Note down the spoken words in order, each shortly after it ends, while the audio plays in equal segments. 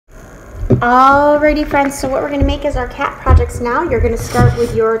Alrighty friends, so what we're going to make is our cat projects now. You're going to start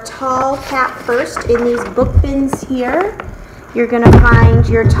with your tall cat first in these book bins here. You're going to find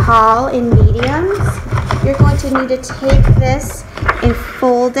your tall in mediums. You're going to need to take this and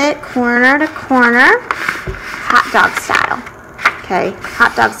fold it corner to corner, hot dog style. Okay,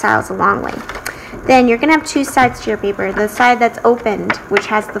 hot dog style is a long way. Then you're going to have two sides to your paper. The side that's opened, which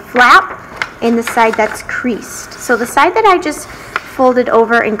has the flap, and the side that's creased. So the side that I just folded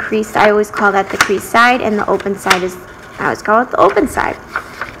over and creased, I always call that the crease side, and the open side is, I always call it the open side.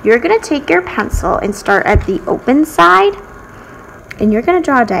 You're going to take your pencil and start at the open side, and you're going to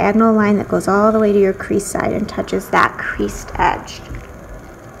draw a diagonal line that goes all the way to your crease side and touches that creased edge.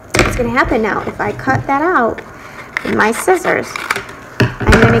 What's going to happen now, if I cut that out with my scissors,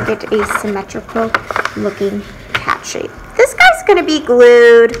 I'm going to get a symmetrical looking cat shape. This guy's going to be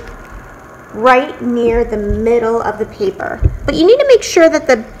glued right near the middle of the paper. But you need to make sure that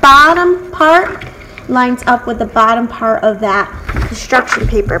the bottom part lines up with the bottom part of that construction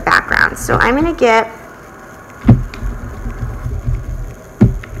paper background. So I'm going to get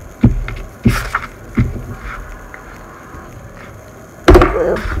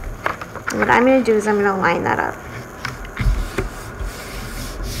glue. And what I'm going to do is I'm going to line that up.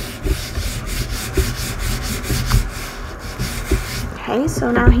 Okay,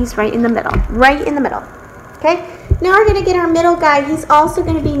 so now he's right in the middle. Right in the middle. Okay, now we're going to get our middle guy. He's also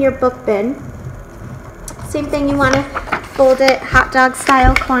going to be in your book bin. Same thing, you want to fold it hot dog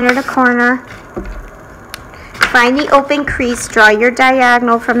style, corner to corner. Find the open crease. Draw your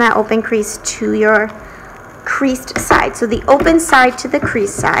diagonal from that open crease to your creased side. So the open side to the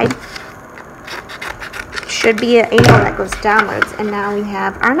crease side should be an angle that goes downwards. And now we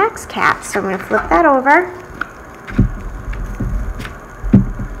have our next cat. So I'm going to flip that over.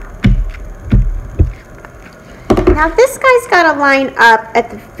 Now this guy's got to line up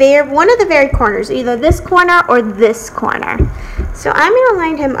at the one of the very corners, either this corner or this corner. So I'm going to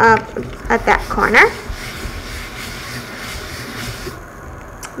line him up at that corner.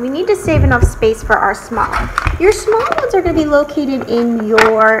 We need to save enough space for our small. Your small ones are going to be located in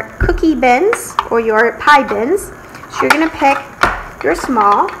your cookie bins or your pie bins. So you're going to pick your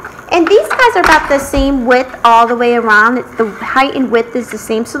small. And these guys are about the same width all the way around. The height and width is the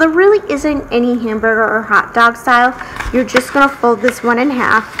same. So there really isn't any hamburger or hot dog style. You're just going to fold this one in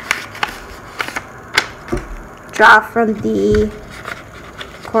half. Draw from the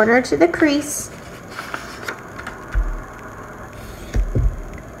corner to the crease.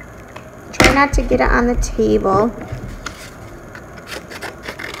 Try not to get it on the table.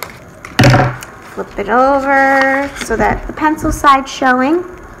 Flip it over so that the pencil side's showing.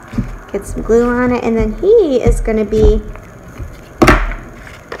 Get some glue on it, and then he is going to be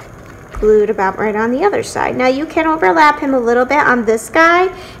glued about right on the other side. Now you can overlap him a little bit on this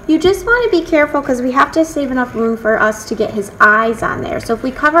guy. You just want to be careful because we have to save enough room for us to get his eyes on there. So if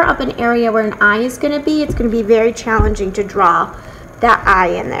we cover up an area where an eye is going to be, it's going to be very challenging to draw that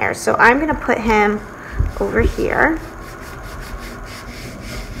eye in there. So I'm going to put him over here.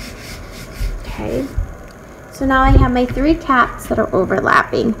 Okay. So now I have my three cats that are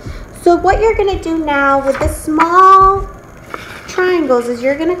overlapping. So what you're going to do now with the small triangles is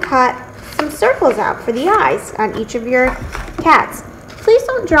you're going to cut some circles out for the eyes on each of your cats. Please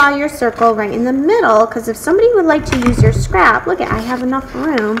don't draw your circle right in the middle, because if somebody would like to use your scrap, look, I have enough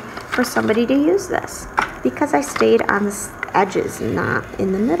room for somebody to use this because I stayed on the edges, not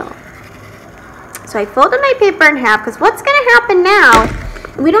in the middle. So I folded my paper in half, because what's going to happen now,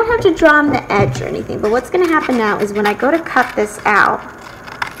 we don't have to draw on the edge or anything, but what's going to happen now is when I go to cut this out,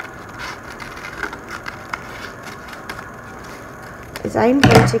 is I'm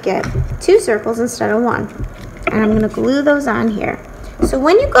going to get two circles instead of one, and I'm going to glue those on here. So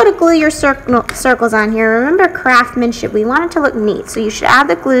when you go to glue your circles on here, remember craftsmanship, we want it to look neat, so you should add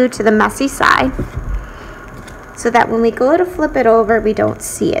the glue to the messy side so that when we go to flip it over, we don't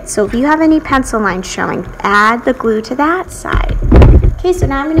see it. So if you have any pencil lines showing, add the glue to that side. Okay, so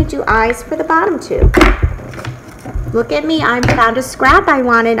now I'm going to do eyes for the bottom two. Look at me, I found a scrap I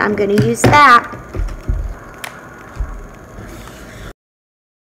wanted, I'm going to use that.